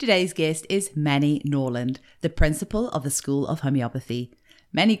Today's guest is Manny Norland, the principal of the School of Homeopathy.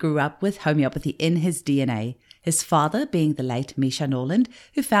 Manny grew up with homeopathy in his DNA, his father being the late Misha Norland,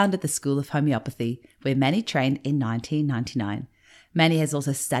 who founded the School of Homeopathy, where Manny trained in 1999. Manny has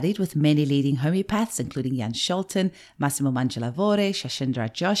also studied with many leading homeopaths, including Jan Scholten, Massimo Mangialavore,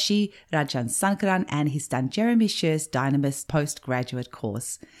 Shashindra Joshi, Rajan Sankaran, and he's done Jeremy Scher's Dynamis postgraduate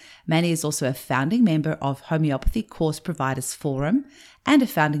course. Manny is also a founding member of Homeopathy Course Providers Forum and a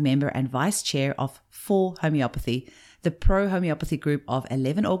founding member and vice chair of For Homeopathy, the pro-homeopathy group of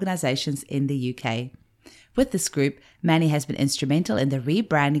 11 organizations in the UK. With this group, Manny has been instrumental in the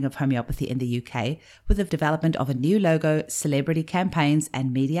rebranding of homeopathy in the UK with the development of a new logo, celebrity campaigns,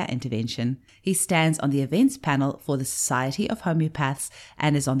 and media intervention. He stands on the events panel for the Society of Homeopaths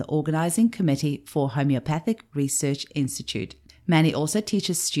and is on the organizing committee for Homeopathic Research Institute. Manny also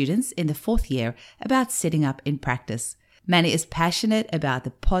teaches students in the 4th year about setting up in practice. Manny is passionate about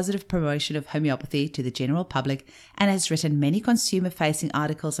the positive promotion of homeopathy to the general public and has written many consumer-facing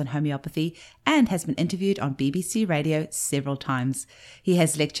articles on homeopathy and has been interviewed on BBC Radio several times. He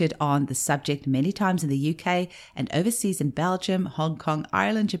has lectured on the subject many times in the UK and overseas in Belgium, Hong Kong,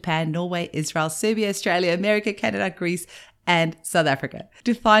 Ireland, Japan, Norway, Israel, Serbia, Australia, America, Canada, Greece, and South Africa.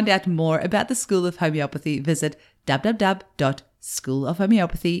 To find out more about the School of Homeopathy, visit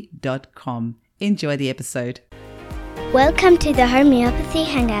www.schoolofhomeopathy.com. Enjoy the episode. Welcome to the Homeopathy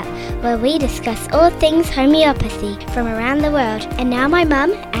Hangout, where we discuss all things homeopathy from around the world. And now my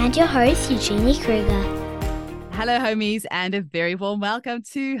mum and your host, Eugenie Kruger. Hello, homies, and a very warm welcome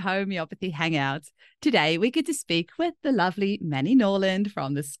to Homeopathy Hangout. Today, we get to speak with the lovely Manny Norland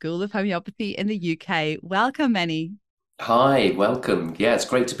from the School of Homeopathy in the UK. Welcome, Manny. Hi, welcome. Yeah, it's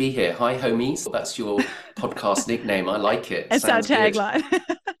great to be here. Hi, homies. That's your podcast nickname. I like it. It's our tagline.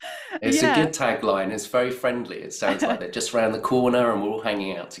 It's a good tagline. It's very friendly. It sounds like they're just around the corner and we're all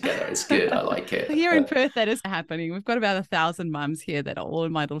hanging out together. It's good. I like it. Here in Perth, that is happening. We've got about 1,000 mums here that are all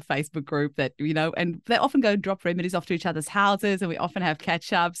in my little Facebook group that, and they often go and drop remedies off to each other's houses and we often have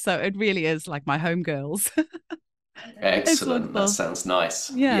catch-ups. So it really is like my home girls. Excellent. That sounds nice.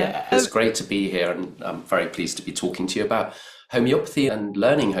 Yeah, it's great to be here and I'm very pleased to be talking to you about homeopathy and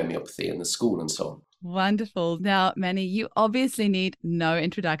learning homeopathy in the school and so on. Wonderful. Now, Manny, you obviously need no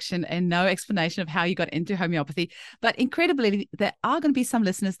introduction and no explanation of how you got into homeopathy, but incredibly, there are going to be some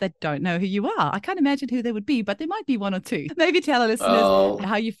listeners that don't know who you are. I can't imagine who they would be, but there might be one or two. Maybe tell our listeners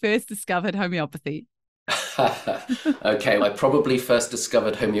how you first discovered homeopathy. Okay, I probably first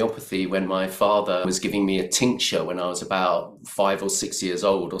discovered homeopathy when my father was giving me a tincture when I was about 5 or 6 years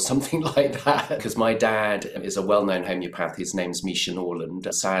old or something like that. Because my dad is a well-known homeopath. His name's Misha Norland.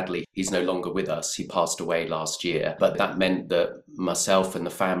 Sadly, he's no longer with us. He passed away last year. But that meant that myself and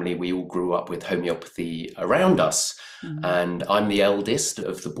the family, we all grew up with homeopathy around us. Mm-hmm. And I'm the eldest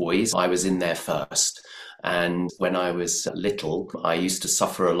of the boys. I was in there first. And when I was little, I used to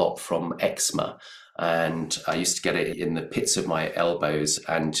suffer a lot from eczema. And I used to get it in the pits of my elbows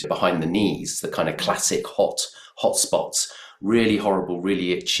and behind the knees, the kind of classic hot spots, really horrible,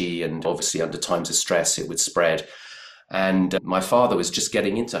 really itchy. And obviously under times of stress, it would spread. And my father was just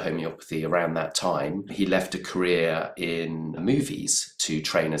getting into homeopathy around that time. He left a career in movies to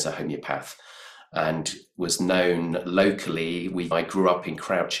train as a homeopath and was known locally. I grew up in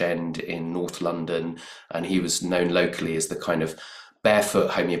Crouch End in North London, and he was known locally as the kind of barefoot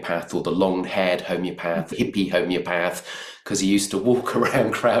homeopath or the long-haired homeopath, hippie homeopath, because he used to walk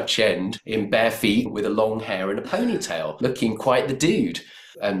around Crouch End in bare feet with a long hair and a ponytail, looking quite the dude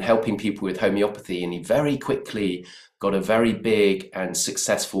and helping people with homeopathy. And he very quickly got a very big and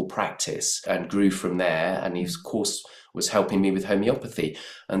successful practice and grew from there. And he, of course, was helping me with homeopathy.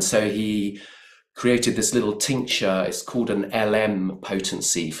 And so he created this little tincture. It's called an LM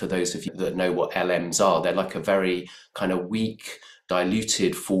potency, for those of you that know what LMs are. They're like a very kind of weak,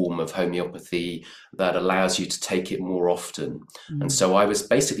 diluted form of homeopathy that allows you to take it more often. And so I was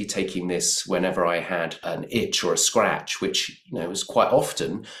basically taking this whenever I had an itch or a scratch, which, was quite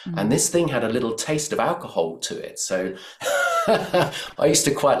often. And this thing had a little taste of alcohol to it. So I used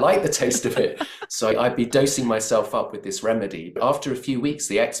to quite like the taste of it. So I'd be dosing myself up with this remedy. After a few weeks,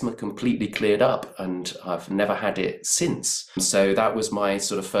 the eczema completely cleared up and I've never had it since. So that was my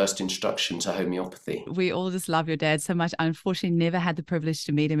sort of first introduction to homeopathy. We all just love your dad so much. I unfortunately never had the privilege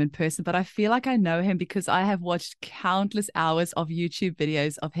to meet him in person, but I feel like I know him because I have watched countless hours of YouTube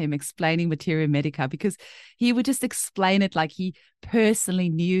videos of him explaining Materia Medica, because he would just explain it like he personally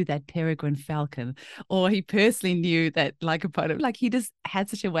knew that peregrine falcon, or he personally knew that lycopodium. Like, he just had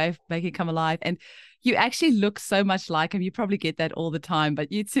such a way of making it come alive. And you actually look so much like him. You probably get that all the time,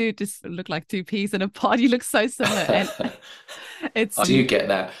 but you two just look like two peas in a pod. You look so similar. And it's I do get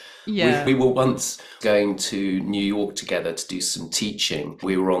that. Yeah. We were once going to New York together to do some teaching.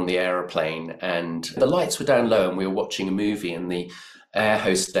 We were on the aeroplane and the lights were down low and we were watching a movie, and the air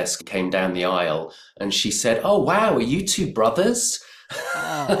hostess came down the aisle and she said, "Oh, wow, are you two brothers?"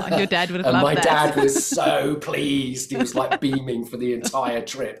 Oh, your dad would have and loved my that. dad was so pleased. He was like beaming for the entire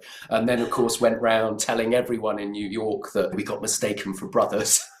trip. And then, of course, went round telling everyone in New York that we got mistaken for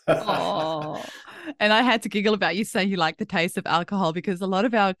brothers. Oh, and I had to giggle about you saying you like the taste of alcohol, because a lot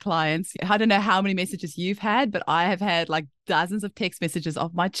of our clients, I don't know how many messages you've had, but I have had like dozens of text messages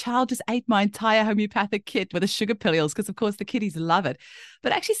of my child just ate my entire homeopathic kit with the sugar pills, because of course the kiddies love it.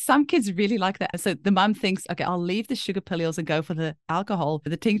 But actually some kids really like that. So the mum thinks, okay, I'll leave the sugar pills and go for the alcohol, for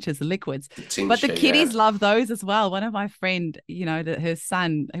the tinctures, the liquids. But the kiddies love those as well. One of my friend, her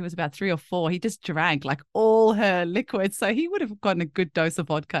son, who was about 3 or 4, he just drank like all her liquids. So he would have gotten a good dose of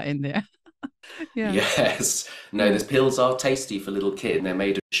vodka in there. Yeah. Yes. No, the pills are tasty for little kids. They're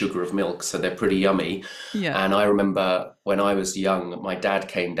made of sugar of milk, so they're pretty yummy. Yeah. And I remember when I was young, my dad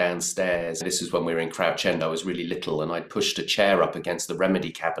came downstairs. This is when we were in Crouch End. I was really little, and I pushed a chair up against the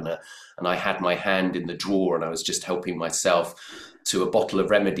remedy cabinet, and I had my hand in the drawer, and I was just helping myself to a bottle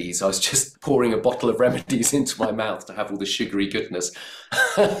of remedies. I was just pouring a bottle of remedies into my mouth to have all the sugary goodness.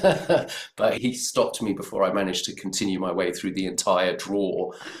 But he stopped me before I managed to continue my way through the entire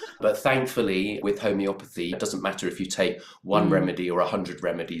drawer. But thankfully, with homeopathy, it doesn't matter if you take one remedy or 100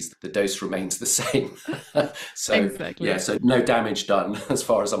 remedies, the dose remains the same. So, exactly. Yeah, so no damage done as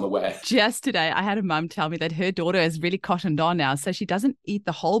far as I'm aware. Just today, I had a mum tell me that her daughter is really cottoned on now. So she doesn't eat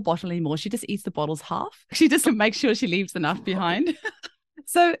the whole bottle anymore. She just eats the bottles half. She just makes sure she leaves enough behind.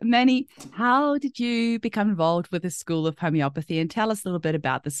 So, Manny, how did you become involved with the School of Homeopathy? And tell us a little bit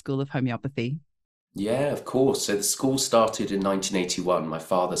about the School of Homeopathy. Yeah, of course. So the school started in 1981. My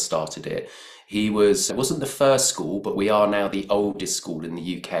father started it. It wasn't the first school, but we are now the oldest school in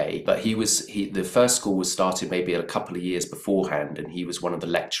the UK. But the first school was started maybe a couple of years beforehand, and he was one of the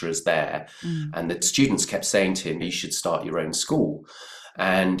lecturers there. And the students kept saying to him, "You should start your own school."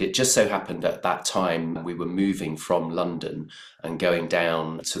 And it just so happened at that time we were moving from London and going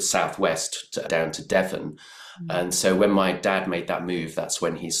down to southwest, down to Devon. And so when my dad made that move, that's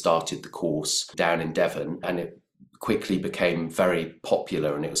when he started the course down in Devon, and it quickly became very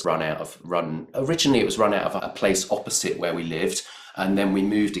popular, and it was originally it was run out of a place opposite where we lived. And then we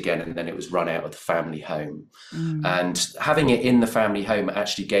moved again, and then it was run out of the family home. And having it in the family home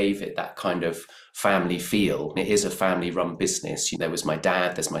actually gave it that kind of family feel. It is a family-run business. There was my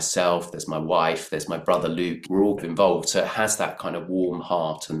dad, there's myself, there's my wife, there's my brother Luke. We're all involved. So it has that kind of warm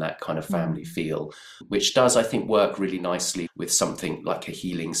heart and that kind of family feel, which does, I think, work really nicely with something like a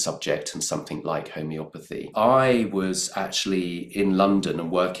healing subject and something like homeopathy. I was actually in London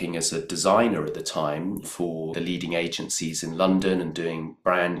and working as a designer at the time for the leading agencies in London and doing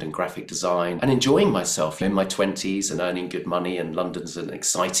brand and graphic design and enjoying myself in my 20s and earning good money, and London's an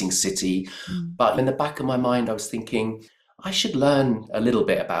exciting city. But in the back of my mind, I was thinking, I should learn a little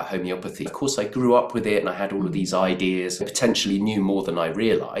bit about homeopathy. Of course, I grew up with it and I had all of these ideas. I potentially knew more than I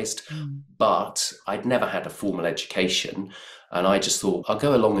realised, but I'd never had a formal education. And I just thought, I'll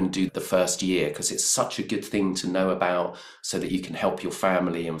go along and do the first year because it's such a good thing to know about so that you can help your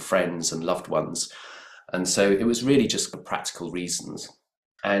family and friends and loved ones. And so it was really just for practical reasons.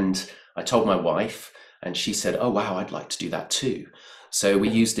 And I told my wife, and she said, "Oh, wow, I'd like to do that too." So we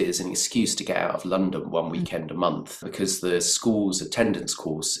used it as an excuse to get out of London one weekend a month, because the school's attendance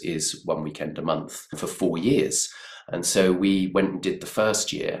course is one weekend a month for 4 years. And so we went and did the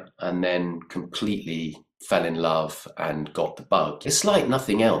first year and then completely fell in love and got the bug. It's like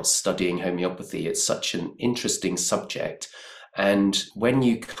nothing else studying homeopathy. It's such an interesting subject. And when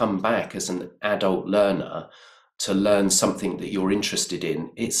you come back as an adult learner to learn something that you're interested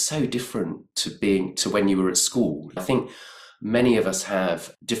in, it's so different to when you were at school. I think many of us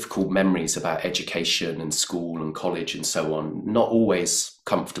have difficult memories about education and school and college and so on, not always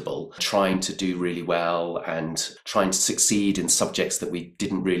comfortable, trying to do really well and trying to succeed in subjects that we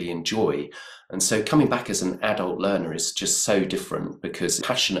didn't really enjoy. And so coming back as an adult learner is just so different because you're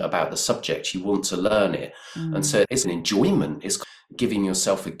passionate about the subject, you want to learn it. And so it's an enjoyment, it's giving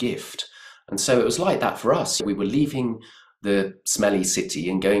yourself a gift. And so it was like that for us. We were leaving the smelly city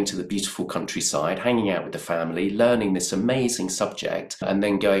and going to the beautiful countryside, hanging out with the family, learning this amazing subject, and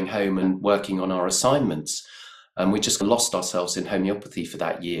then going home and working on our assignments. And we just lost ourselves in homeopathy for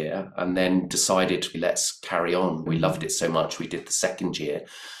that year and then decided, let's carry on. We loved it so much. We did the second year.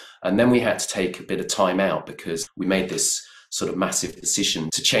 And then we had to take a bit of time out because we made this sort of massive decision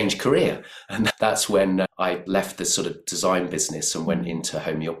to change career. And that's when I left the sort of design business and went into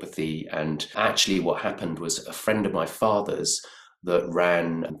homeopathy. And actually what happened was a friend of my father's that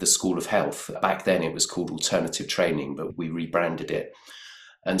ran the School of Health. Back then it was called Alternative Training, but we rebranded it.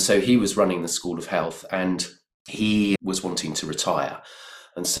 And so he was running the School of Health and he was wanting to retire.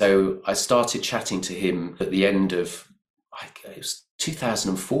 And so I started chatting to him at the end of, it was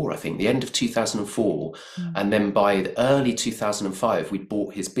 2004, I think, the end of 2004. And then by the early 2005, we'd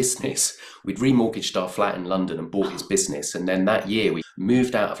bought his business. We'd remortgaged our flat in London and bought his business. And then that year we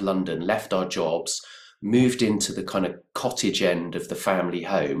moved out of London, left our jobs, moved into the kind of cottage end of the family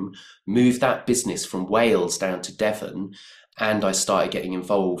home, moved that business from Wales down to Devon. And I started getting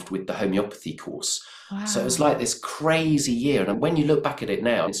involved with the homeopathy course. Wow. So it was like this crazy year. And when you look back at it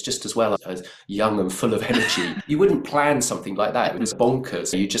now, it's just as well as young and full of energy. You wouldn't plan something like that. It was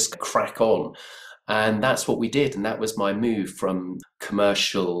bonkers. You just crack on. And that's what we did. And that was my move from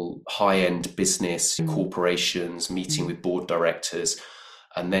commercial, high-end business, corporations, meeting with board directors,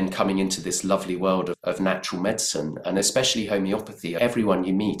 and then coming into this lovely world of natural medicine, and especially homeopathy. Everyone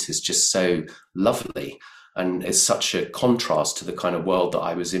you meet is just so lovely. And it's such a contrast to the kind of world that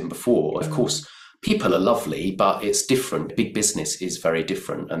I was in before. Of course, people are lovely, but it's different. Big business is very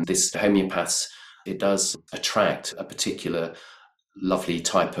different. And this homeopaths, it does attract a particular lovely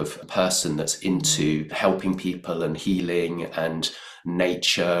type of person that's into helping people and healing and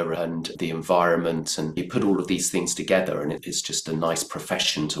nature and the environment. And you put all of these things together and it's just a nice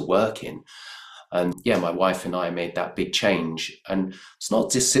profession to work in. And yeah, my wife and I made that big change. And it's not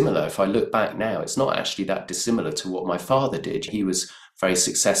dissimilar. If I look back now, it's not actually that dissimilar to what my father did. He was very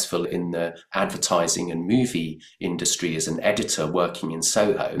successful in the advertising and movie industry as an editor working in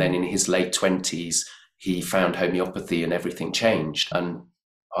Soho. And then in his late 20s, he found homeopathy and everything changed. And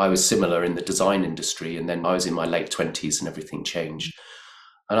I was similar in the design industry. And then I was in my late 20s and everything changed.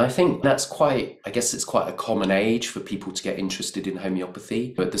 And I think that's it's quite a common age for people to get interested in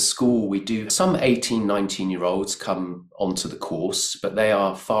homeopathy. At the school, we do, some 18, 19-year-olds come onto the course, but they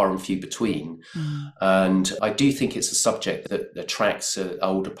are far and few between. And I do think it's a subject that attracts an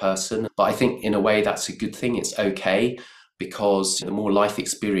older person. But I think in a way that's a good thing. It's okay, because the more life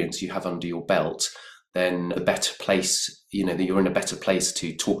experience you have under your belt, then the better place, you're in a better place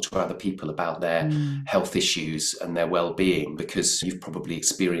to talk to other people about their health issues and their well-being, because you've probably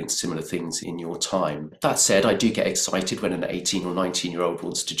experienced similar things in your time. That said, I do get excited when an 18 or 19-year-old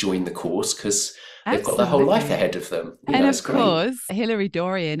wants to join the course, because they've got their whole life ahead of them. And of course, Hilary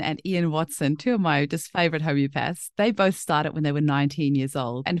Dorian and Ian Watson, two of my just favorite homeopaths, they both started when they were 19 years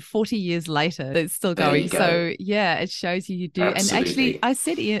old, and 40 years later, it's still going. So yeah, it shows you do. Absolutely. And actually, I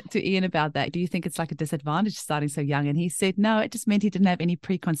said to Ian about that, do you think it's like a disadvantage starting so young? And he said, no, it just meant he didn't have any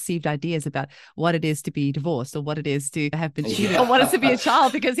preconceived ideas about what it is to be divorced or what it is to have been cheated or what it is to be a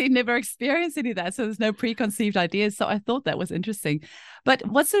child, because he'd never experienced any of that. So there's no preconceived ideas. So I thought that was interesting. But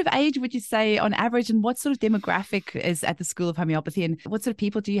what sort of age would you say on average, and what sort of demographic is at the School of Homeopathy, and what sort of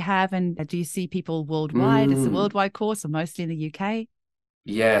people do you have, and do you see people worldwide? Is it a worldwide course or mostly in the UK?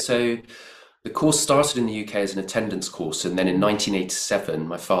 Yeah, so the course started in the UK as an attendance course, and then in 1987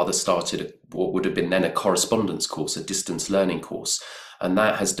 my father started what would have been then a correspondence course, a distance learning course. And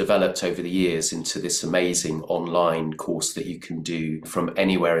that has developed over the years into this amazing online course that you can do from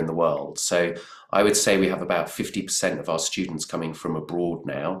anywhere in the world. So I would say we have about 50% of our students coming from abroad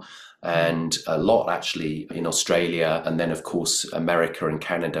now, and a lot actually in Australia, and then of course America and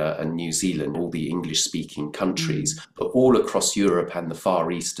Canada and New Zealand, all the English speaking countries, but all across Europe and the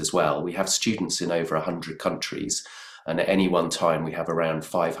Far East as well. We have students in over 100 countries. And at any one time, we have around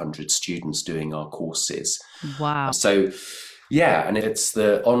 500 students doing our courses. Wow. So yeah, and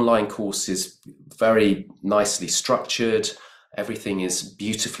the online course is very nicely structured. Everything is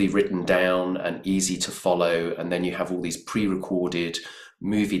beautifully written down and easy to follow. And then you have all these pre-recorded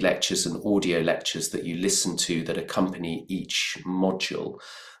movie lectures and audio lectures that you listen to that accompany each module.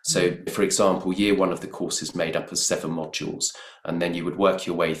 So, for example, year one of the course is made up of 7 modules. And then you would work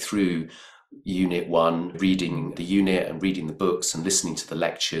your way through Unit 1, reading the unit and reading the books and listening to the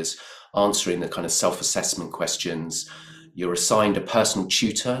lectures, answering the kind of self-assessment questions. You're assigned a personal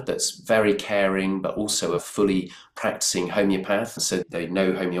tutor that's very caring, but also a fully practicing homeopath. So they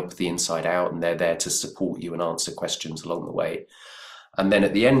know homeopathy inside out, and they're there to support you and answer questions along the way. And then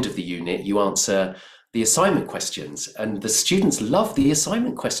at the end of the unit, you answer the assignment questions, and the students love the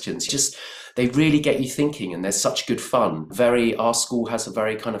assignment questions. they really get you thinking, and there's such good fun. Our school has a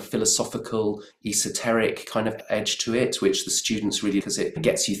very kind of philosophical, esoteric kind of edge to it, which the students really, because it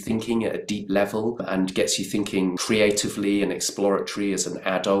gets you thinking at a deep level and gets you thinking creatively and exploratory as an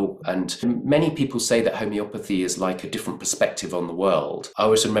adult. And many people say that homeopathy is like a different perspective on the world. I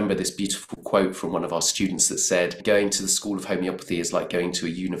always remember this beautiful quote from one of our students that said, going to the School of Homeopathy is like going to a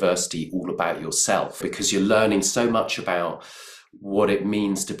university all about yourself, because you're learning so much about what it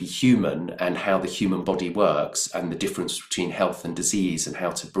means to be human and how the human body works and the difference between health and disease and how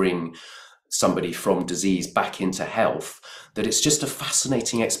to bring somebody from disease back into health, that it's just a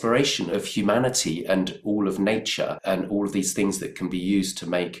fascinating exploration of humanity and all of nature and all of these things that can be used to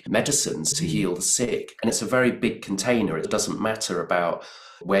make medicines to heal the sick. And it's a very big container. It doesn't matter about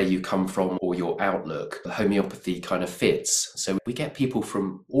where you come from or your outlook. Homeopathy kind of fits. So we get people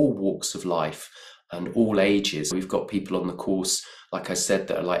from all walks of life and all ages. We've got people on the course, like I said,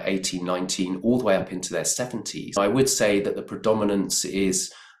 that are like 18, 19, all the way up into their 70s. I would say that the predominance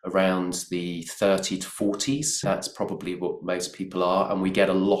is around the 30 to 40s. That's probably what most people are. And we get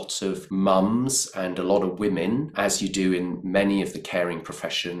a lot of mums and a lot of women, as you do in many of the caring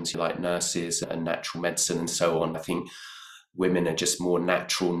professions, like nurses and natural medicine and so on. I think women are just more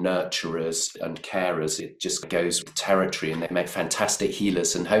natural nurturers and carers. It just goes with the territory, and they make fantastic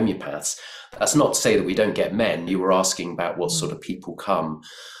healers and homeopaths. That's not to say that we don't get men. You were asking about what sort of people come.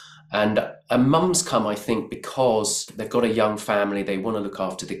 And mums come, I think, because they've got a young family, they want to look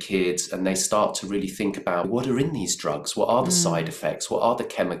after the kids, and they start to really think about what are in these drugs? What are the side effects? What are the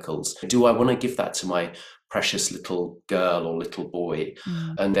chemicals? Do I want to give that to my precious little girl or little boy?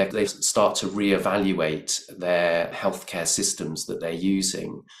 And they start to reevaluate their healthcare systems that they're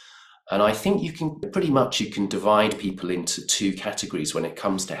using. And I think you can divide people into two categories when it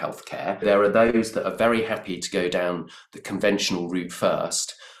comes to healthcare. There are those that are very happy to go down the conventional route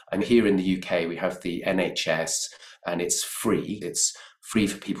first. And here in the UK, we have the NHS, and it's free. It's free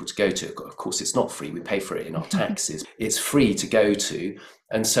for people to go to. Of course, it's not free. We pay for it in our taxes. It's free to go to.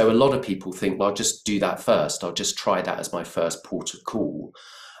 And so a lot of people think, well, I'll just do that first. I'll just try that as my first port of call.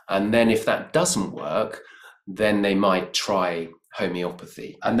 And then if that doesn't work, then they might try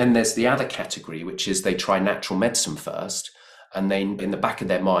homeopathy. And then there's the other category, which is they try natural medicine first. And then in the back of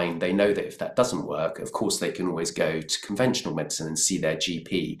their mind, they know that if that doesn't work, of course, they can always go to conventional medicine and see their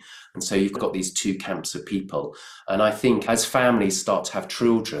GP. And so you've got these two camps of people. And I think as families start to have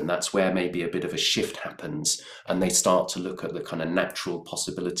children, that's where maybe a bit of a shift happens, and they start to look at the kind of natural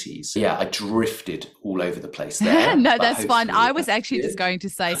possibilities. Yeah, I drifted all over the place there. No, that's fine. I was actually just going to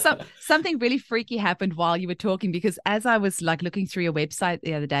say something really freaky happened while you were talking, because as I was like looking through your website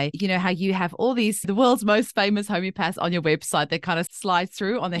the other day, you know how you have all these, the world's most famous homeopaths on your website that kind of slide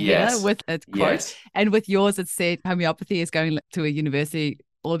through on the header with a quote. And with yours, it said homeopathy is going to a university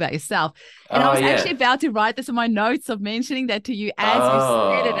all about yourself. And I was actually about to write this in my notes of mentioning that to you as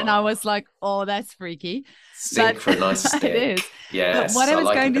you said it. And I was like, oh, that's freaky. Sink for a nice stick. It is. Yes. But what I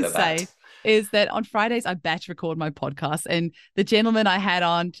was going to say is that on Fridays, I batch record my podcast, and the gentleman I had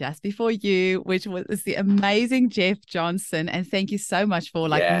on just before you, which was the amazing Jeff Johnson. And thank you so much for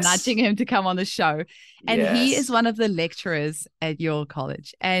nudging him to come on the show. And he is one of the lecturers at your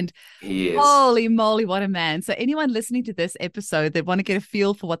college. And holy moly, what a man. So anyone listening to this episode that want to get a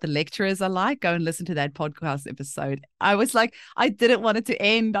feel for what the lecturers are like, go and listen to that podcast episode. I was like, I didn't want it to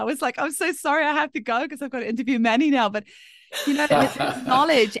end. I was like, I'm so sorry I have to go because I've got to interview Manny now. But you know, his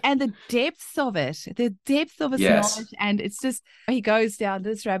knowledge and the depth of his knowledge. And it's just, he goes down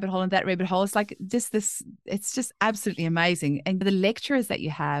this rabbit hole and that rabbit hole. It's like just this, it's just absolutely amazing. And the lecturers that you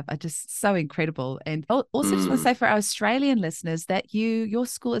have are just so incredible. And also just want to say for our Australian listeners that your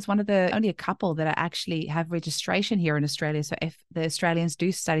school is one of the only a couple that actually have registration here in Australia. So if the Australians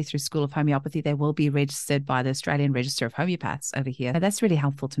do study through School of Homeopathy, they will be registered by the Australian Register of Homeopaths over here. And that's really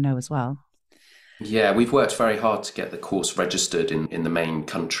helpful to know as well. Yeah, we've worked very hard to get the course registered in the main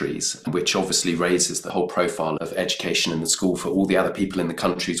countries, which obviously raises the whole profile of education in the school for all the other people in the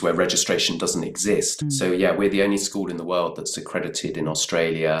countries where registration doesn't exist. So yeah, we're the only school in the world that's accredited in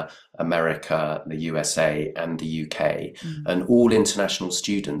Australia, America, the USA and the UK. And all international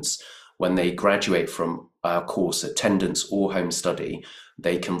students, when they graduate from our course, attendance or home study,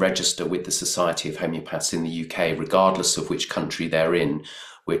 they can register with the Society of Homeopaths in the UK, regardless of which country they're in.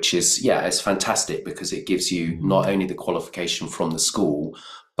 Which is, it's fantastic because it gives you not only the qualification from the school,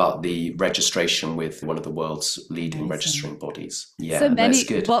 but the registration with one of the world's leading Amazing. registering bodies. Yeah, So that's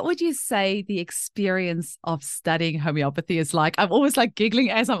good. what would you say the experience of studying homeopathy is like? I'm always like giggling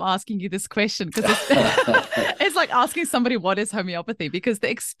as I'm asking you this question, because it's like asking somebody what is homeopathy, because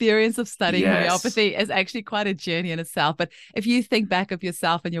the experience of studying homeopathy is actually quite a journey in itself. But if you think back of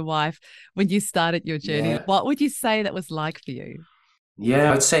yourself and your wife when you started your journey, what would you say that was like for you?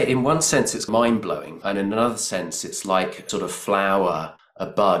 Yeah, I'd say in one sense it's mind-blowing, and in another sense it's like sort of flower, a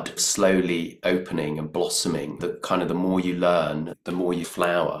bud slowly opening and blossoming. That kind of, the more you learn, the more you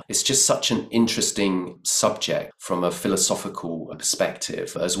flower. It's just such an interesting subject from a philosophical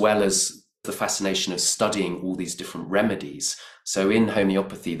perspective, as well as the fascination of studying all these different remedies. So in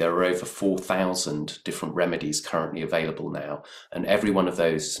homeopathy, there are over 4,000 different remedies currently available now, and every one of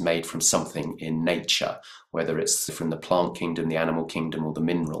those is made from something in nature, whether it's from the plant kingdom, the animal kingdom, or the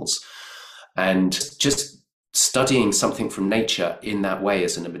minerals. And just studying something from nature in that way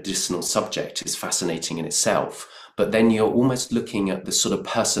as a medicinal subject is fascinating in itself. But then you're almost looking at the sort of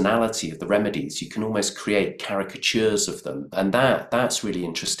personality of the remedies. You can almost create caricatures of them. And that's really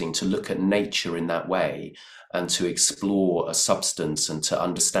interesting, to look at nature in that way and to explore a substance and to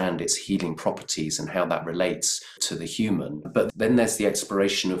understand its healing properties and how that relates to the human. But then there's the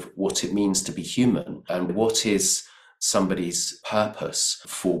exploration of what it means to be human, and what is somebody's purpose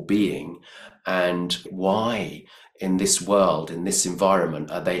for being, and why in this world, in this environment,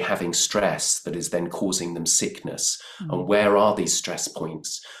 are they having stress that is then causing them sickness? And where are these stress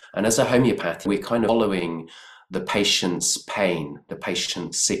points? And as a homeopath, we're kind of following the patient's pain, the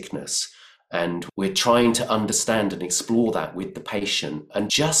patient's sickness. And we're trying to understand and explore that with the patient. And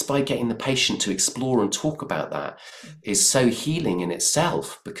just by getting the patient to explore and talk about that is so healing in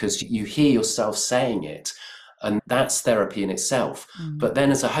itself, because you hear yourself saying it, and that's therapy in itself. But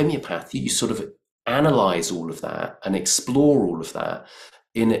then as a homeopath, you sort of analyze all of that and explore all of that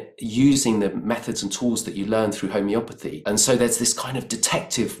in using the methods and tools that you learn through homeopathy. And so there's this kind of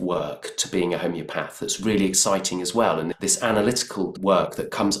detective work to being a homeopath that's really exciting as well, and this analytical work that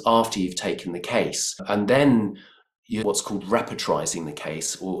comes after you've taken the case. And then you're what's called repertorizing the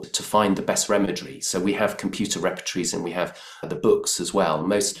case, or to find the best remedy. So we have computer repertories and we have the books as well.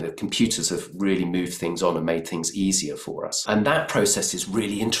 Most of the computers have really moved things on and made things easier for us. And that process is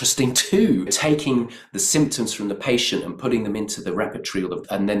really interesting too, taking the symptoms from the patient and putting them into the repertory,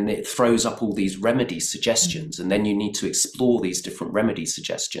 and then it throws up all these remedy suggestions, and then you need to explore these different remedy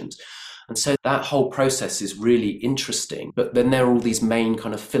suggestions. And so that whole process is really interesting. But then there are all these main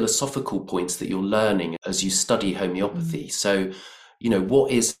kind of philosophical points that you're learning as you study homeopathy. So,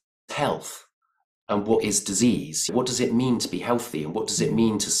 what is health and what is disease? What does it mean to be healthy? And what does it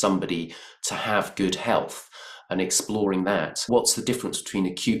mean to somebody to have good health? And exploring that. What's the difference between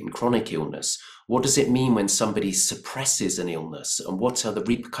acute and chronic illness? What does it mean when somebody suppresses an illness? And what are the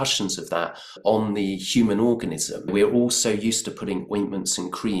repercussions of that on the human organism? We're also used to putting ointments and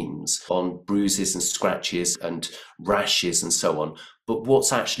creams on bruises and scratches and rashes and so on. But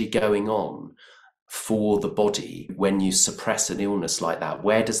what's actually going on for the body when you suppress an illness like that?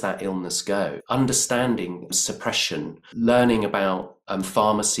 Where does that illness go? Understanding suppression, learning about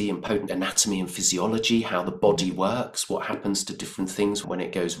pharmacy and potent anatomy and physiology, how the body works, what happens to different things when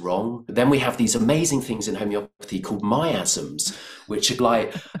it goes wrong. But then we have these amazing things in homeopathy called miasms, which are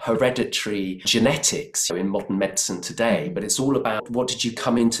like hereditary genetics in modern medicine today. But it's all about, what did you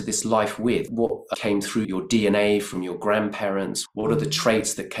come into this life with? What came through your DNA from your grandparents? What are the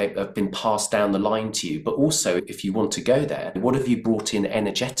traits that have been passed down the line to you? But also, if you want to go there, what have you brought in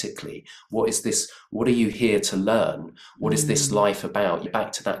energetically? What is this? What are you here to learn? What is this life about? You're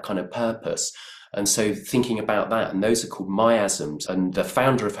back to that kind of purpose. And so thinking about that, and those are called miasms. And the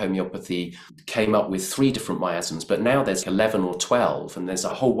founder of homeopathy came up with 3 different miasms, but now there's 11 or 12, and there's a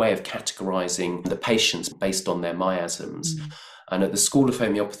whole way of categorizing the patients based on their miasms. And at the School of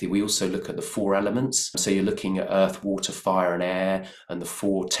Homeopathy, we also look at the 4 elements. So you're looking at earth, water, fire, and air, and the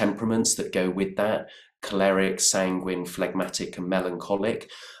 4 temperaments that go with that: choleric, sanguine, phlegmatic, and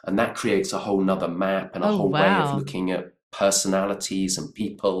melancholic. And that creates a whole nother map and a whole way of looking at personalities and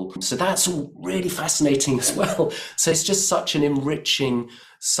people. So that's all really fascinating as well. So it's just such an enriching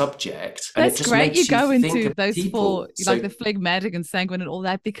subject. And that's it just great. makes You go think into of those people. 4, like the phlegmatic and sanguine and all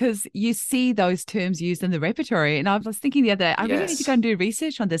that, because you see those terms used in the repertory. And I was thinking the other day, I really need to go and do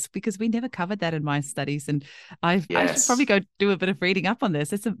research on this, because we never covered that in my studies. And I should probably go do a bit of reading up on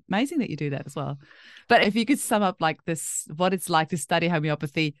this. It's amazing that you do that as well. But if you could sum up like this, what it's like to study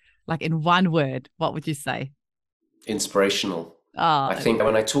homeopathy, like in one word, what would you say? Inspirational. I think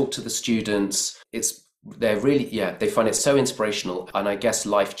when I talk to the students, it's They're really, yeah, they find it so inspirational. And I guess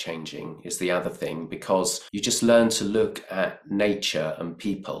life-changing is the other thing, because you just learn to look at nature and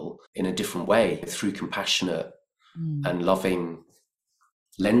people in a different way through compassionate and loving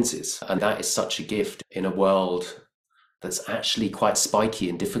lenses. And that is such a gift in a world that's actually quite spiky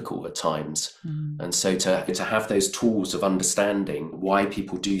and difficult at times. And so to have those tools of understanding why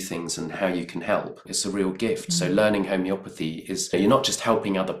people do things and how you can help, it's a real gift. So learning homeopathy is, you're not just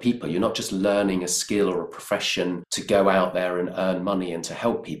helping other people, you're not just learning a skill or a profession to go out there and earn money and to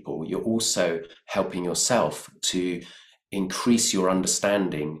help people, you're also helping yourself to increase your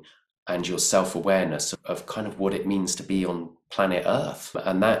understanding and your self-awareness of kind of what it means to be on planet Earth.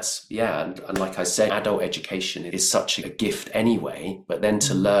 And that's, and like I said, adult education is such a gift anyway, but then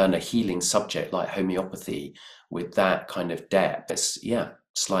to learn a healing subject like homeopathy with that kind of depth,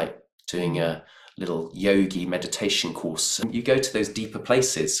 it's like doing a little yogi meditation course. You go to those deeper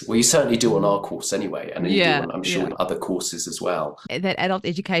places. Well, you certainly do on our course anyway, and you do on, I'm sure, other courses as well. That adult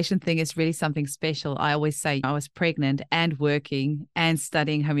education thing is really something special. I always say I was pregnant and working and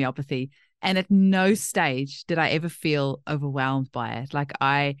studying homeopathy, and at no stage did I ever feel overwhelmed by it. Like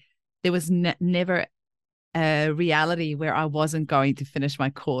there was never a reality where I wasn't going to finish my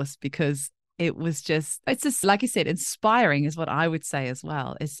course, because it's just, like you said, inspiring is what I would say as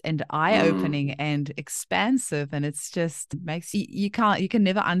well. And eye-opening and expansive. And it's just makes you can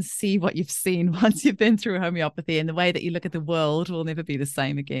never unsee what you've seen once you've been through homeopathy, and the way that you look at the world will never be the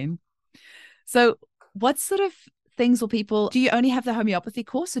same again. So what sort of things do you only have the homeopathy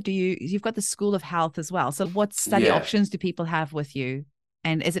course, or you've got the School of Health as well? So what study options do people have with you?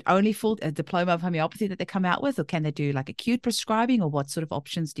 And is it only full a diploma of homeopathy that they come out with, or can they do like acute prescribing, or what sort of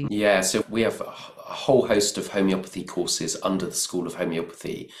options do you? Yeah, so we have a whole host of homeopathy courses under the School of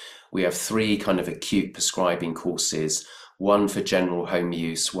Homeopathy. We have 3 kind of acute prescribing courses, one for general home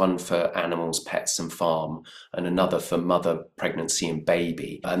use, one for animals, pets and farm, and another for mother, pregnancy and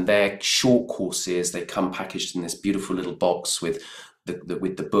baby. And they're short courses. They come packaged in this beautiful little box with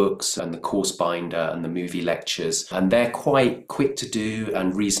the books and the course binder and the movie lectures, and they're quite quick to do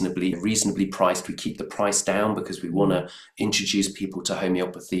and reasonably priced. We keep the price down because we want to introduce people to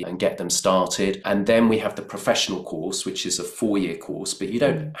homeopathy and get them started. And then we have the professional course, which is a 4-year course, but you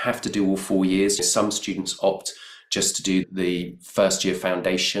don't have to do all 4 years. Some students opt just to do the first year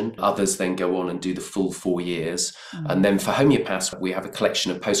foundation. Others then go on and do the full 4 years. And then for homeopaths, we have a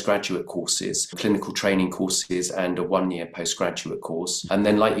collection of postgraduate courses, clinical training courses, and a 1-year postgraduate course. And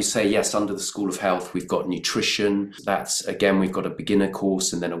then, like you say, yes, under the School of Health, we've got nutrition. That's, again, we've got a beginner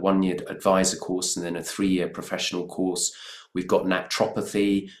course, and then a 1-year advisor course, and then a 3-year professional course. We've got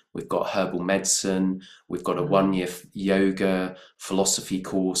naturopathy, we've got herbal medicine, we've got a 1-year yoga philosophy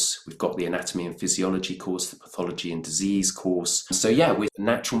course, we've got the anatomy and physiology course, the pathology and disease course. So with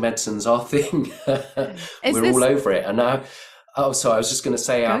natural medicine's our thing. We're all over it. And now, I was just going to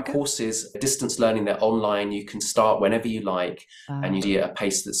say, our courses, distance learning, they're online. You can start whenever you like, and you do it at a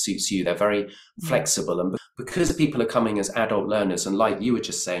pace that suits you. They're very flexible. And because people are coming as adult learners, and like you were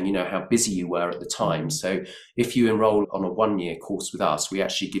just saying, how busy you were at the time. So if you enroll on a 1-year course with us, we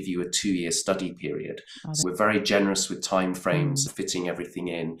actually give you a 2-year study period. So we're very generous with time frames, fitting everything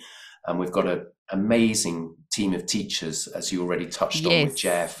in. And we've got an amazing team of teachers, as you already touched on with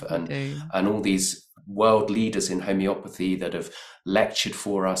Jeff, and all these world leaders in homeopathy that have lectured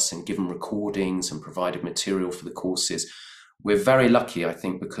for us and given recordings and provided material for the courses. We're very lucky, I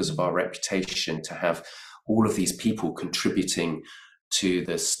think, because of our reputation, to have all of these people contributing to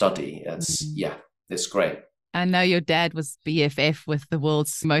the study. It's great. I know your dad was BFF with the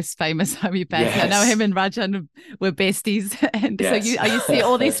world's most famous homeopath. Yes. I know him and Rajan were besties. And so you see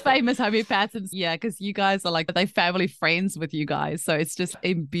all these famous homeopaths. And because you guys are like, they're family friends with you guys. So it's just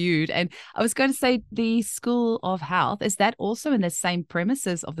imbued. And I was going to say, the School of Health, is that also in the same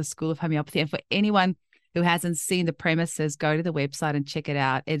premises of the School of Homeopathy? And for anyone who hasn't seen the premises, go to the website and check it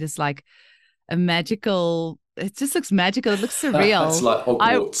out. It is like a magical... It just looks magical. It looks surreal. It's like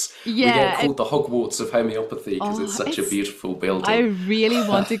Hogwarts. We get called the Hogwarts of homeopathy because it's such a beautiful building. I really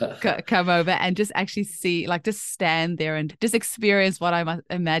want to come over and just actually see, like, just stand there and just experience what I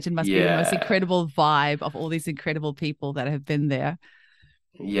imagine must be the most incredible vibe of all these incredible people that have been there.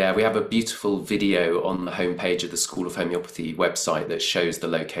 Yeah, we have a beautiful video on the homepage of the School of Homeopathy website that shows the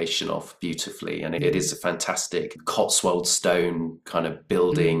location off beautifully. And it is a fantastic Cotswold stone kind of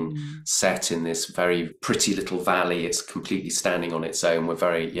building set in this very pretty little valley. It's completely standing on its own. We're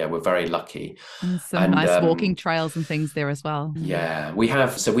very lucky. And some nice walking trails and things there as well. Yeah, we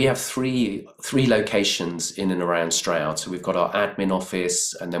have three locations in and around Stroud. So we've got our admin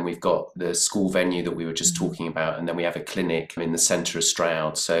office, and then we've got the school venue that we were just talking about. And then we have a clinic in the centre of Stroud.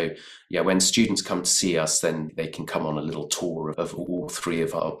 out. So yeah, when students come to see us, then they can come on a little tour of all 3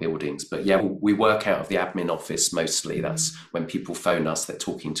 of our buildings. But yeah, we work out of the admin office mostly. That's when people phone us, they're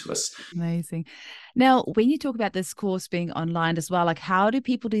talking to us. Amazing. Now, when you talk about this course being online as well, like how do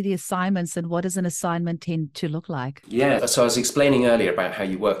people do the assignments and what does an assignment tend to look like? Yeah, so I was explaining earlier about how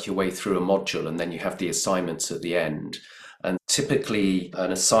you work your way through a module and then you have the assignments at the end. And typically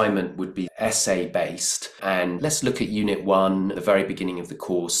an assignment would be essay based. And let's look at Unit 1, the very beginning of the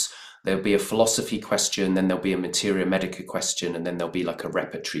course. There'll be a philosophy question, then there'll be a materia medica question, and then there'll be like a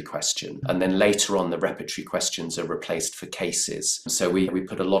repertory question. And then later on, the repertory questions are replaced for cases. So we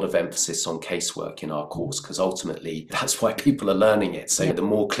put a lot of emphasis on casework in our course because ultimately that's why people are learning it. So the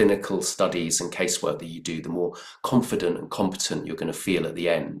more clinical studies and casework that you do, the more confident and competent you're going to feel at the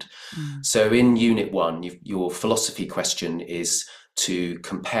end. So in Unit 1, your philosophy question is to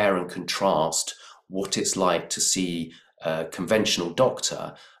compare and contrast what it's like to see a conventional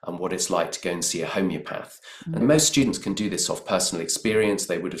doctor and what it's like to go and see a homeopath. And most students can do this off personal experience.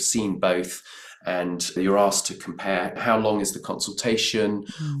 They would have seen both, and you're asked to compare how long is the consultation,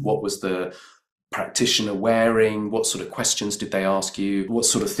 what was the practitioner wearing, what sort of questions did they ask you, what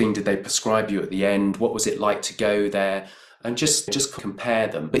sort of thing did they prescribe you at the end, what was it like to go there, and just compare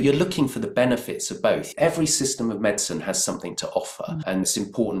them. But you're looking for the benefits of both. Every system of medicine has something to offer, and it's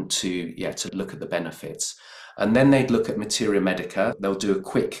important to look at the benefits. And then they'd look at materia medica. They'll do a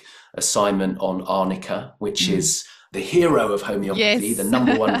quick assignment on arnica, which is the hero of homeopathy, the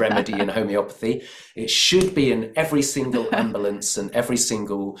number 1 remedy in homeopathy. It should be in every single ambulance and every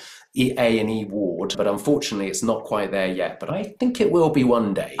single A&E ward, but unfortunately it's not quite there yet, but I think it will be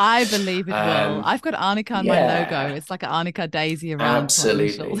one day. I believe it will. I've got arnica on my logo. It's like an arnica daisy around.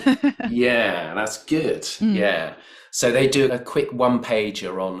 Absolutely. Yeah, that's good. Yeah. So they do a quick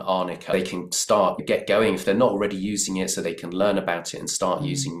 1-pager on arnica. They can get going if they're not already using it, so they can learn about it and start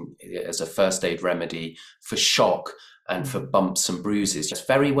using it as a first aid remedy for shock and for bumps and bruises. It's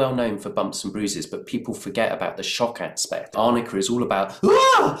very well known for bumps and bruises, but people forget about the shock aspect. Arnica is all about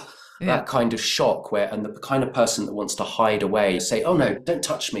that kind of shock and the kind of person that wants to hide away, say, oh no, don't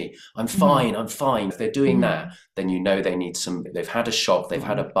touch me. I'm fine. I'm fine. If they're doing that, then you know they've had a shock, they've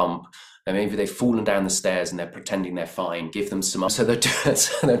had a bump. And maybe they've fallen down the stairs and they're pretending they're fine. Give them some. So they're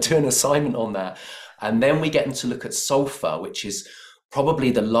doing an assignment on that. And then we get them to look at sulfur, which is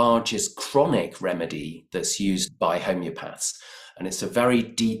probably the largest chronic remedy that's used by homeopaths. And it's a very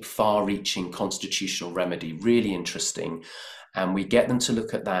deep, far-reaching constitutional remedy, really interesting. And we get them to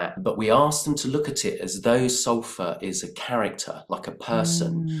look at that, but we ask them to look at it as though sulfur is a character, like a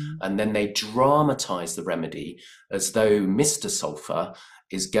person. And then they dramatize the remedy as though Mr. Sulfur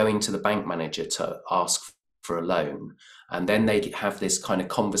is going to the bank manager to ask for a loan. And then they have this kind of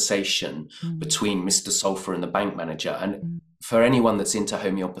conversation between Mr. Sulfur and the bank manager. And for anyone that's into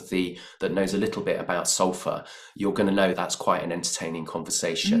homeopathy that knows a little bit about sulfur, you're going to know that's quite an entertaining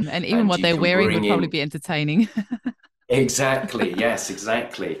conversation. And even what they're wearing would probably be entertaining. Exactly. Yes,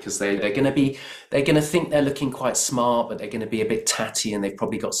 exactly. Because they're going to think they're looking quite smart, but they're going to be a bit tatty, and they've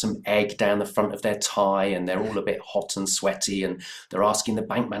probably got some egg down the front of their tie, and they're all a bit hot and sweaty, and they're asking the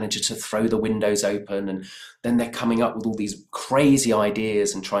bank manager to throw the windows open, and then they're coming up with all these crazy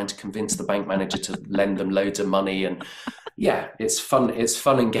ideas and trying to convince the bank manager to lend them loads of money. And yeah, it's fun. It's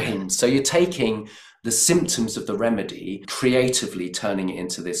fun and games. So you're taking the symptoms of the remedy, creatively turning it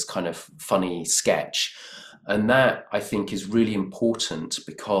into this kind of funny sketch. And that, I think, is really important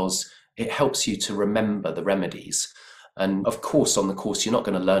because it helps you to remember the remedies. And of course, on the course, you're not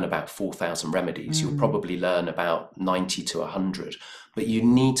going to learn about 4,000 remedies. You'll probably learn about 90 to 100. But you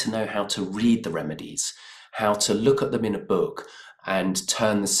need to know how to read the remedies, how to look at them in a book and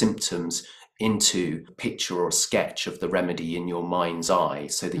turn the symptoms into a picture or a sketch of the remedy in your mind's eye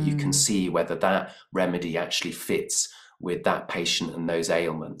so that you can see whether that remedy actually fits with that patient and those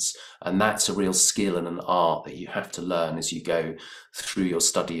ailments. And that's a real skill and an art that you have to learn as you go through your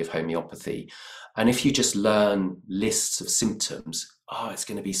study of homeopathy. And if you just learn lists of symptoms, it's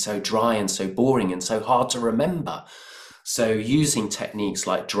going to be so dry and so boring and so hard to remember. So using techniques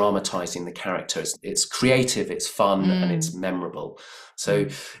like dramatizing the characters, it's creative, it's fun, and it's memorable. So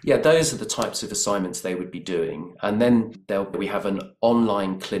yeah, those are the types of assignments they would be doing. And then we have an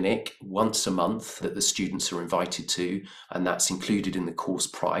online clinic once a month that the students are invited to, and that's included in the course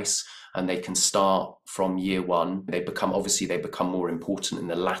price. And they can start from year 1. They become more important in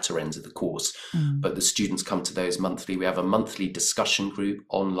the latter ends of the course. But the students come to those monthly. We have a monthly discussion group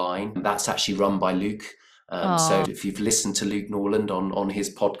online. And that's actually run by Luke. So if you've listened to Luke Norland on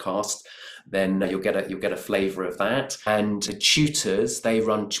his podcast, then you'll get a flavour of that. And the tutors, they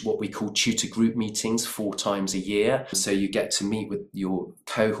run what we call tutor group meetings 4 times a year. So you get to meet with your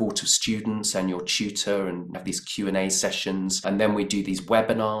cohort of students and your tutor and have these Q&A sessions. And then we do these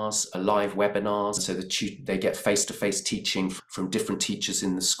webinars, live webinars. So they get face-to-face teaching from different teachers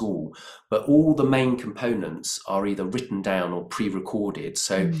in the school. But all the main components are either written down or pre-recorded.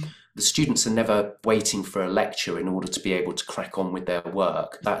 So the students are never waiting for a lecture in order to be able to crack on with their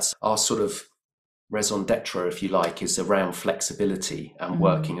work. That's our sort of raison d'etre, if you like, is around flexibility and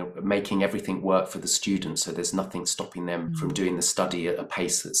making everything work for the students. So there's nothing stopping them from doing the study at a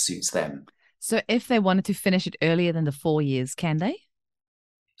pace that suits them. So if they wanted to finish it earlier than the 4 years, can they?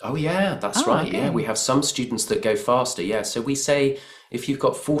 Oh, yeah, that's right. Okay. Yeah, we have some students that go faster. Yeah, so we say if you've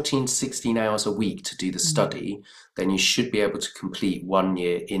got 14 to 16 hours a week to do the study, then you should be able to complete 1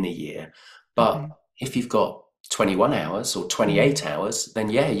 year in a year. But if you've got 21 hours or 28 hours,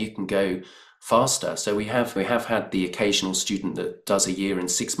 then yeah, you can go faster. So we have had the occasional student that does a year in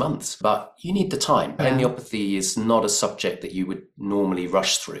 6 months, but you need the time. Homeopathy is not a subject that you would normally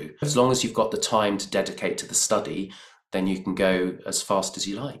rush through. As long as you've got the time to dedicate to the study, then you can go as fast as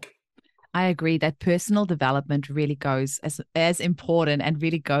you like. I agree that personal development really goes as important and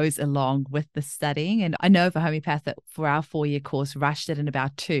really goes along with the studying. And I know for homeopath that for our 4-year course, rushed it in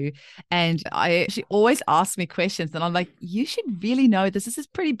about 2. And she always asks me questions and I'm like, you should really know this. This is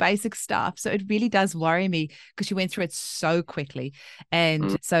pretty basic stuff. So it really does worry me because she went through it so quickly.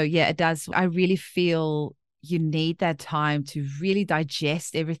 And so, yeah, it does. I really feel you need that time to really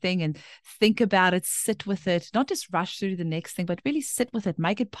digest everything and think about it, sit with it, not just rush through the next thing, but really sit with it,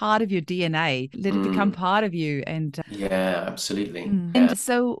 make it part of your DNA, let it become part of you. And yeah, absolutely. And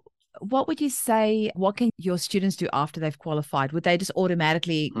so what would you say, what can your students do after they've qualified? Would they just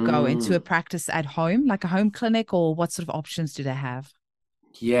automatically go into a practice at home, like a home clinic, or what sort of options do they have?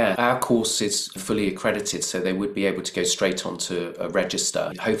 Yeah, our course is fully accredited, so they would be able to go straight onto a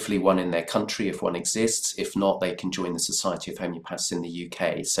register, hopefully one in their country if one exists. If not, they can join the Society of Homeopaths in the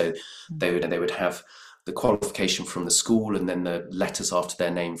UK. So they would have the qualification from the school and then the letters after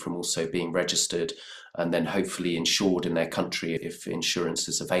their name from also being registered and then hopefully insured in their country if insurance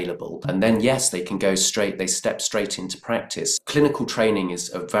is available. And then, yes, they step straight into practice. Clinical training is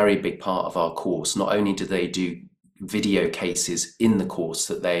a very big part of our course. Not only do they do video cases in the course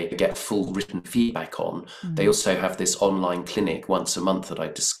that they get full written feedback on, they also have this online clinic once a month that I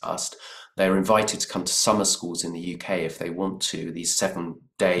discussed. They're invited to come to summer schools in the UK if they want to, these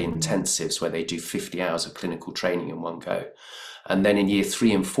 7-day intensives where they do 50 hours of clinical training in one go. And then in year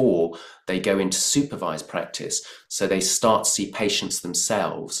 3 and 4, they go into supervised practice. So they start to see patients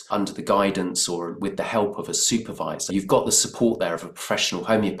themselves under the guidance or with the help of a supervisor. You've got the support there of a professional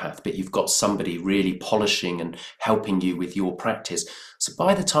homeopath, but you've got somebody really polishing and helping you with your practice. So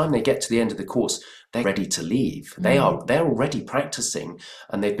by the time they get to the end of the course, they're ready to leave. They're already practicing,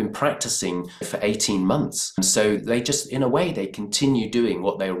 and they've been practicing for 18 months. And so they just, in a way, they continue doing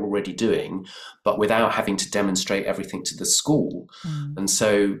what they're already doing, but without having to demonstrate everything to the school. And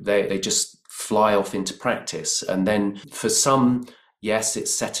so they just fly off into practice. And then for some, yes,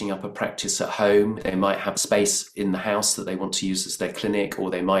 it's setting up a practice at home. They might have space in the house that they want to use as their clinic,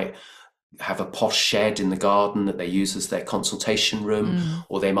 or they might have a posh shed in the garden that they use as their consultation room,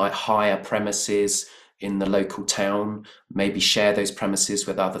 or they might hire premises in the local town, maybe share those premises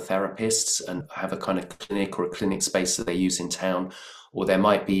with other therapists and have a kind of clinic or a clinic space that they use in town. Or there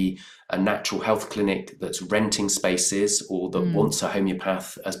might be a natural health clinic that's renting spaces or that wants a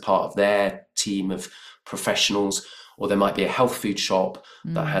homeopath as part of their team of professionals. Or there might be a health food shop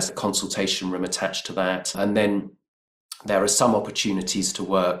that has a consultation room attached to that. And then there are some opportunities to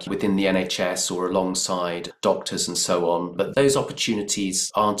work within the NHS or alongside doctors and so on, but those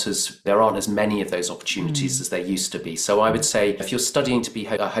opportunities there aren't as many of those opportunities as there used to be. So I would say if you're studying to be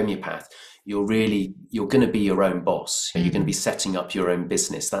a homeopath, you're going to be your own boss. You're going to be setting up your own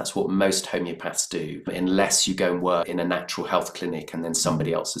business. That's what most homeopaths do, unless you go and work in a natural health clinic and then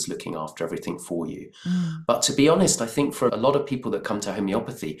somebody else is looking after everything for you. But to be honest, I think for a lot of people that come to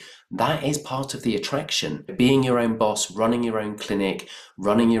homeopathy, that is part of the attraction. Being your own boss, running your own clinic,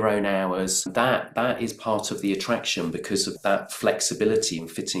 running your own hours, that is part of the attraction because of that flexibility and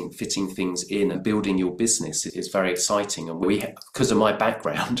fitting things in and building your business is very exciting. And because of my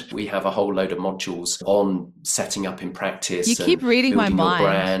background, we have a whole load of modules on setting up in practice. You keep reading my mind.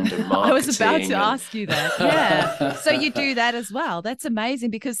 Brand and marketing. I was about to ask you that. Yeah. So you do that as well. That's amazing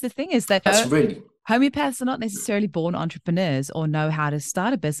because the thing is that homeopaths are not necessarily born entrepreneurs or know how to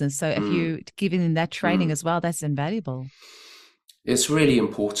start a business. So if you're giving them that training as well, that's invaluable. It's really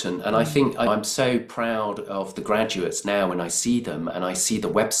important. And I think I'm so proud of the graduates now when I see them and I see the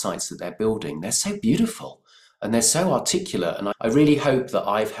websites that they're building. They're so beautiful and they're so articulate. And I really hope that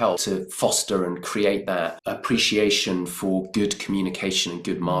I've helped to foster and create that appreciation for good communication and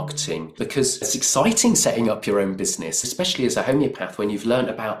good marketing, because it's exciting setting up your own business, especially as a homeopath, when you've learned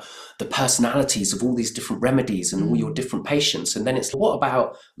about the personalities of all these different remedies and all your different patients. And then it's, what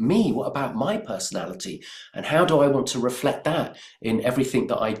about me? What about my personality? And how do I want to reflect that in everything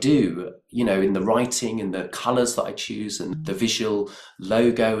that I do, you know, in the writing and the colors that I choose and the visual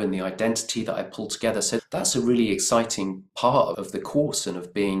logo and the identity that I pull together. So that's a really exciting part of the course and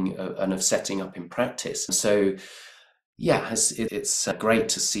of being and of setting up in practice. So yeah, it's great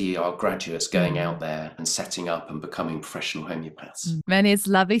to see our graduates going out there and setting up and becoming professional homeopaths. Manny, it's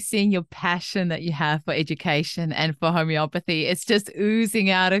lovely seeing your passion that you have for education and for homeopathy. It's just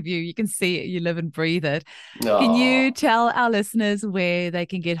oozing out of you. You can see it, you live and breathe it. Aww. Can you tell our listeners where they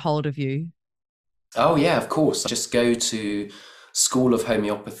can get hold of you? Oh yeah, of course. Just go to School of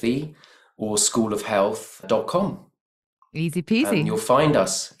Homeopathy or schoolofhealth.com. Easy peasy. And you'll find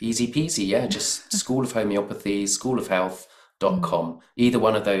us. Easy peasy, yeah. Just School of Homeopathy, schoolofhealth.com. Either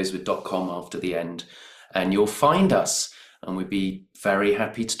one of those with .com after the end. And you'll find us. And we'd be very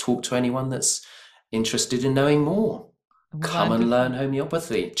happy to talk to anyone that's interested in knowing more. Wonderful. Come and learn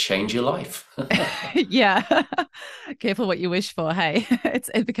homeopathy. Change your life. Yeah. Careful what you wish for, hey.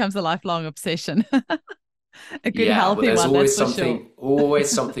 It becomes a lifelong obsession. A good, healthy there's one, always that's for something, sure. always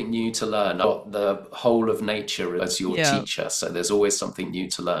something new to learn. Not the whole of nature as your teacher, so there's always something new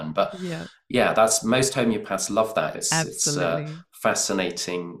to learn. But that's most homeopaths love that. It's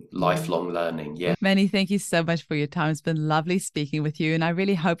fascinating, lifelong learning. Yeah. Manny, thank you so much for your time. It's been lovely speaking with you, and I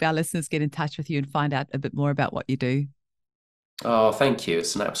really hope our listeners get in touch with you and find out a bit more about what you do. Oh, thank you.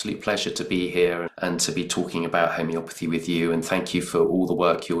 It's an absolute pleasure to be here and to be talking about homeopathy with you. And thank you for all the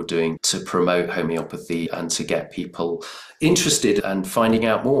work you're doing to promote homeopathy and to get people interested and finding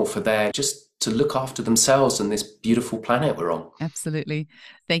out more for just to look after themselves and this beautiful planet we're on. Absolutely.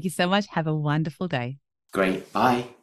 Thank you so much. Have a wonderful day. Great. Bye.